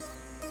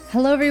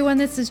Hello everyone,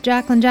 this is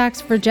Jacqueline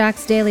Jax for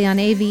Jax Daily on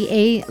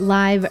AVA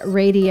Live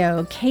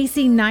Radio.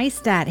 Casey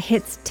Neistat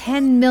hits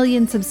 10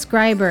 million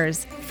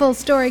subscribers. Full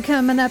story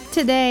coming up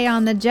today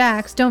on the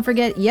Jax. Don't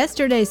forget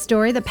yesterday's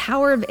story, the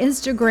power of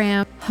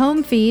Instagram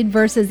home feed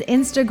versus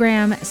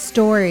Instagram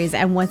stories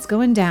and what's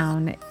going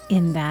down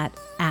in that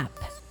app.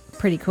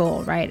 Pretty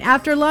cool, right?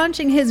 After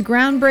launching his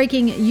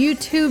groundbreaking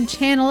YouTube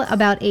channel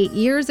about 8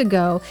 years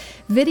ago,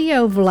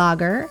 video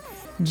vlogger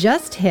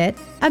just hit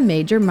a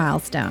major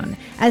milestone.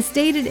 As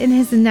stated in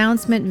his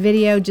announcement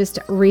video just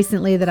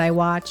recently that I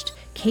watched,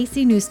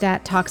 Casey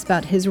Neistat talks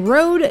about his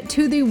road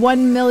to the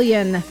 1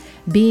 million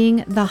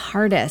being the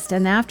hardest.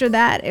 And after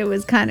that, it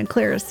was kind of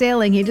clear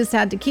sailing. He just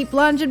had to keep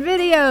launching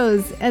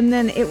videos and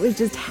then it was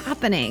just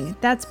happening.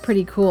 That's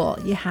pretty cool,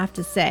 you have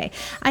to say.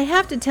 I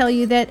have to tell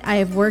you that I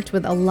have worked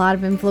with a lot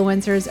of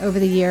influencers over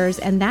the years,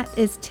 and that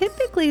is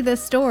typically the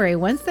story.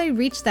 Once they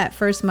reach that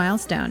first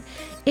milestone,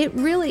 it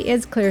really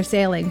is clear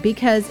sailing,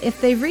 because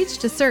if they've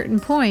reached a certain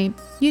point,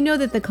 you know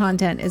that the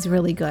content is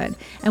really good.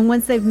 And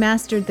once they've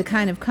mastered the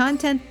kind of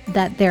content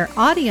that their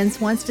audience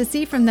wants to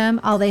see from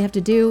them, all they have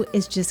to do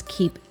is just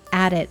keep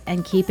at it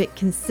and keep it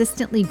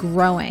consistently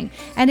growing,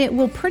 and it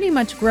will pretty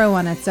much grow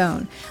on its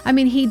own. I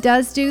mean, he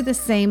does do the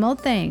same old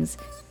things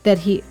that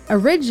he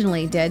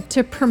originally did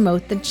to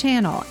promote the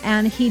channel,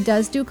 and he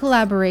does do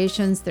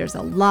collaborations. There's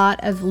a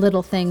lot of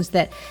little things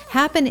that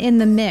happen in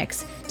the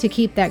mix to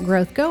keep that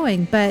growth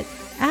going, but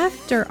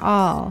after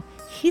all,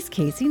 he's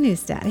Casey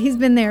Neistat. He's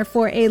been there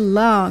for a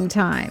long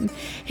time.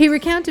 He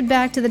recounted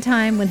back to the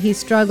time when he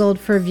struggled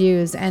for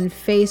views and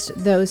faced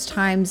those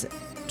times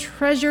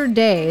treasured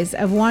days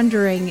of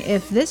wondering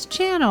if this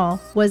channel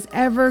was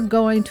ever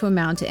going to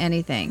amount to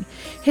anything.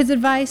 His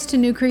advice to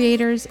new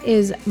creators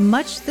is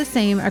much the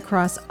same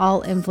across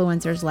all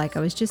influencers. Like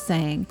I was just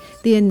saying,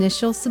 the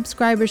initial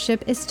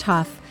subscribership is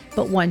tough,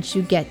 but once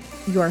you get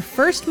your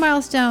first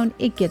milestone,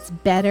 it gets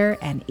better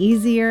and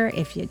easier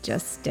if you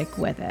just stick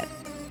with it.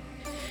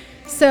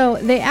 So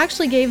they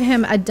actually gave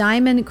him a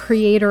Diamond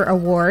Creator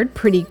Award.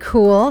 Pretty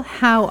cool.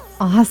 How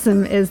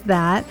awesome is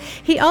that?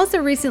 He also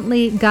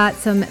recently got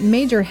some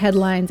major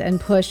headlines and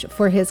push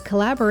for his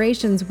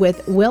collaborations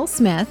with Will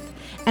Smith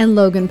and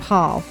Logan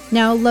Paul.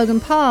 Now, Logan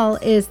Paul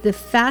is the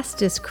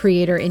fastest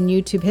creator in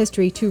YouTube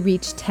history to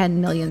reach 10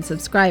 million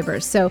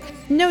subscribers. So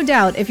no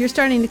doubt, if you're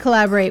starting to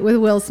collaborate with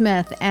Will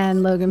Smith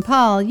and Logan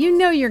Paul, you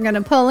know you're going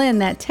to pull in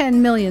that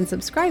 10 million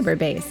subscriber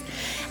base.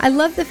 I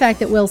love the fact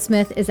that Will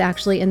Smith is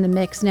actually in the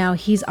mix now.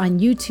 He's on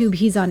YouTube,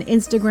 he's on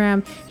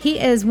Instagram. He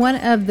is one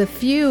of the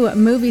few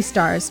movie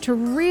stars to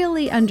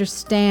really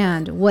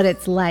understand what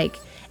it's like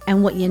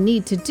and what you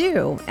need to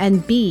do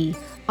and be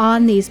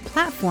on these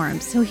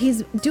platforms. So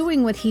he's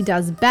doing what he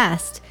does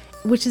best,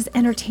 which is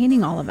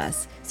entertaining all of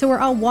us. So we're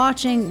all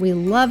watching. We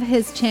love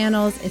his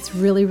channels. It's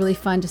really, really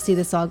fun to see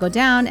this all go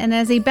down. And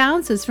as he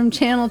bounces from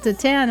channel to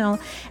channel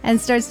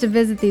and starts to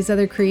visit these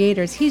other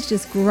creators, he's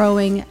just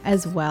growing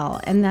as well.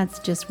 And that's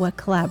just what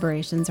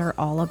collaborations are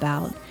all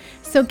about.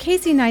 So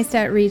Casey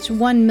Neistat reached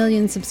 1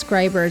 million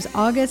subscribers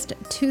August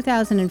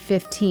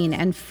 2015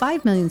 and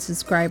 5 million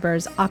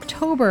subscribers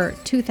October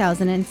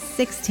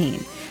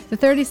 2016. The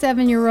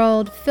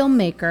 37-year-old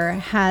filmmaker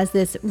has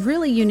this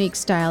really unique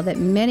style that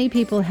many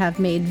people have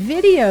made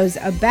videos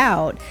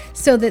about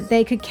so that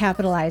they could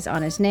capitalize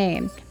on his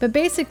name. But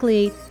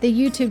basically, the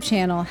YouTube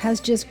channel has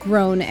just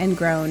grown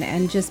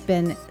and just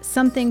been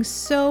something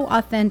so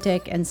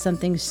authentic and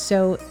something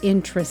so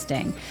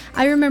interesting.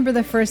 I remember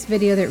the first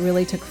video that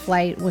really took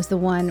flight was the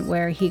one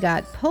where he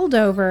got pulled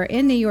over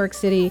in New York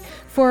City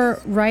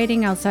for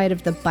riding outside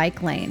of the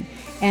bike lane,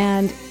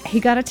 and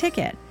he got a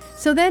ticket.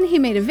 So then he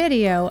made a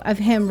video of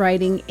him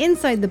riding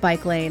inside the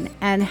bike lane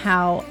and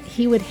how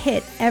he would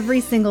hit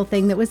every single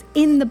thing that was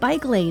in the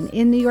bike lane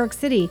in New York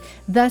City,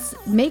 thus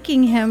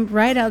making him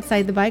ride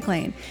outside the bike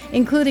lane,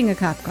 including a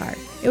cop car.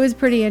 It was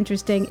pretty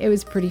interesting, it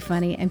was pretty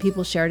funny, and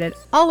people shared it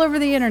all over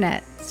the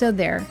internet. So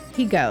there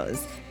he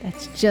goes.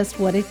 That's just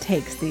what it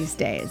takes these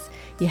days.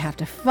 You have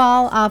to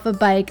fall off a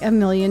bike a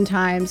million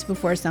times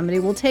before somebody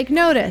will take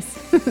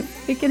notice.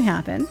 It can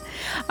happen.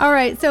 All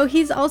right, so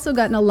he's also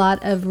gotten a lot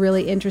of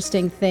really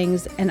interesting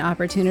things and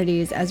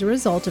opportunities as a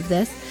result of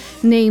this,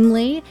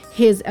 namely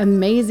his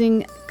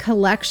amazing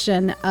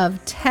collection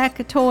of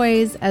tech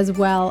toys as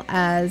well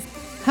as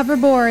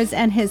hoverboards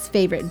and his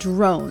favorite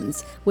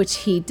drones, which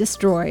he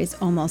destroys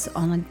almost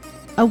on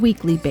a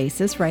weekly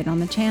basis right on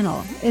the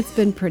channel. It's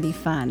been pretty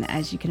fun,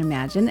 as you can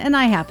imagine, and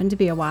I happen to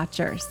be a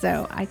watcher,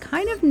 so I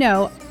kind of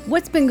know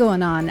what's been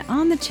going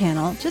on the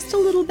channel just a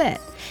little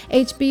bit.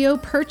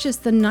 HBO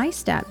purchased the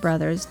Neistat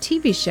Brothers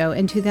TV show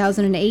in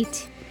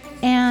 2008,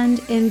 and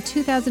in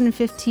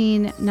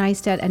 2015,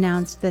 Neistat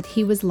announced that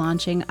he was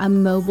launching a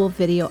mobile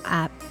video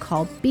app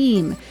called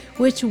Beam,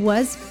 which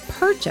was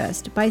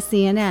purchased by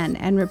CNN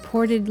and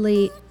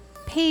reportedly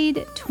paid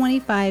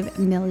 $25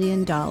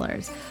 million.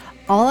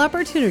 all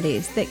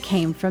opportunities that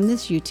came from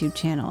this YouTube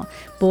channel.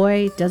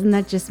 Boy, doesn't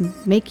that just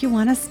make you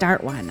want to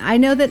start one. I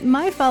know that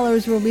my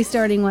followers will be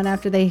starting one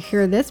after they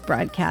hear this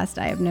broadcast,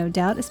 I have no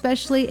doubt,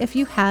 especially if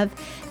you have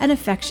an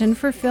affection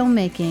for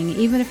filmmaking,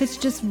 even if it's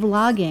just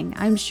vlogging.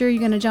 I'm sure you're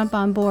going to jump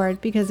on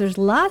board because there's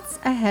lots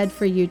ahead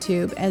for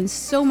YouTube and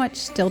so much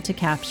still to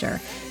capture.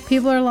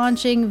 People are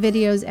launching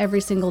videos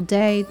every single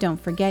day. Don't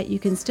forget, you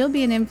can still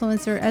be an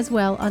influencer as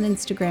well on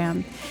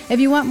Instagram. If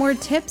you want more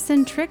tips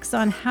and tricks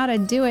on how to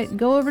do it,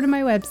 go over to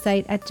my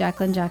website at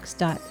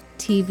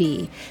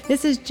JacquelineJax.tv.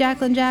 This is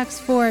Jacqueline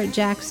Jax for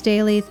Jax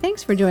Daily.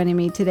 Thanks for joining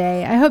me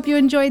today. I hope you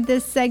enjoyed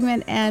this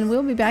segment, and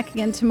we'll be back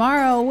again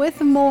tomorrow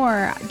with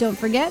more. Don't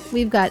forget,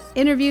 we've got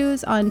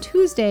interviews on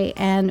Tuesday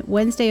and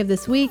Wednesday of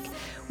this week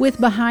with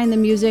Behind the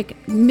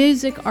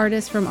music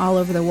artists from all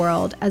over the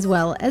world, as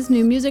well as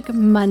New Music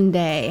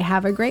Monday.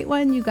 Have a great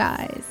one, you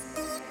guys.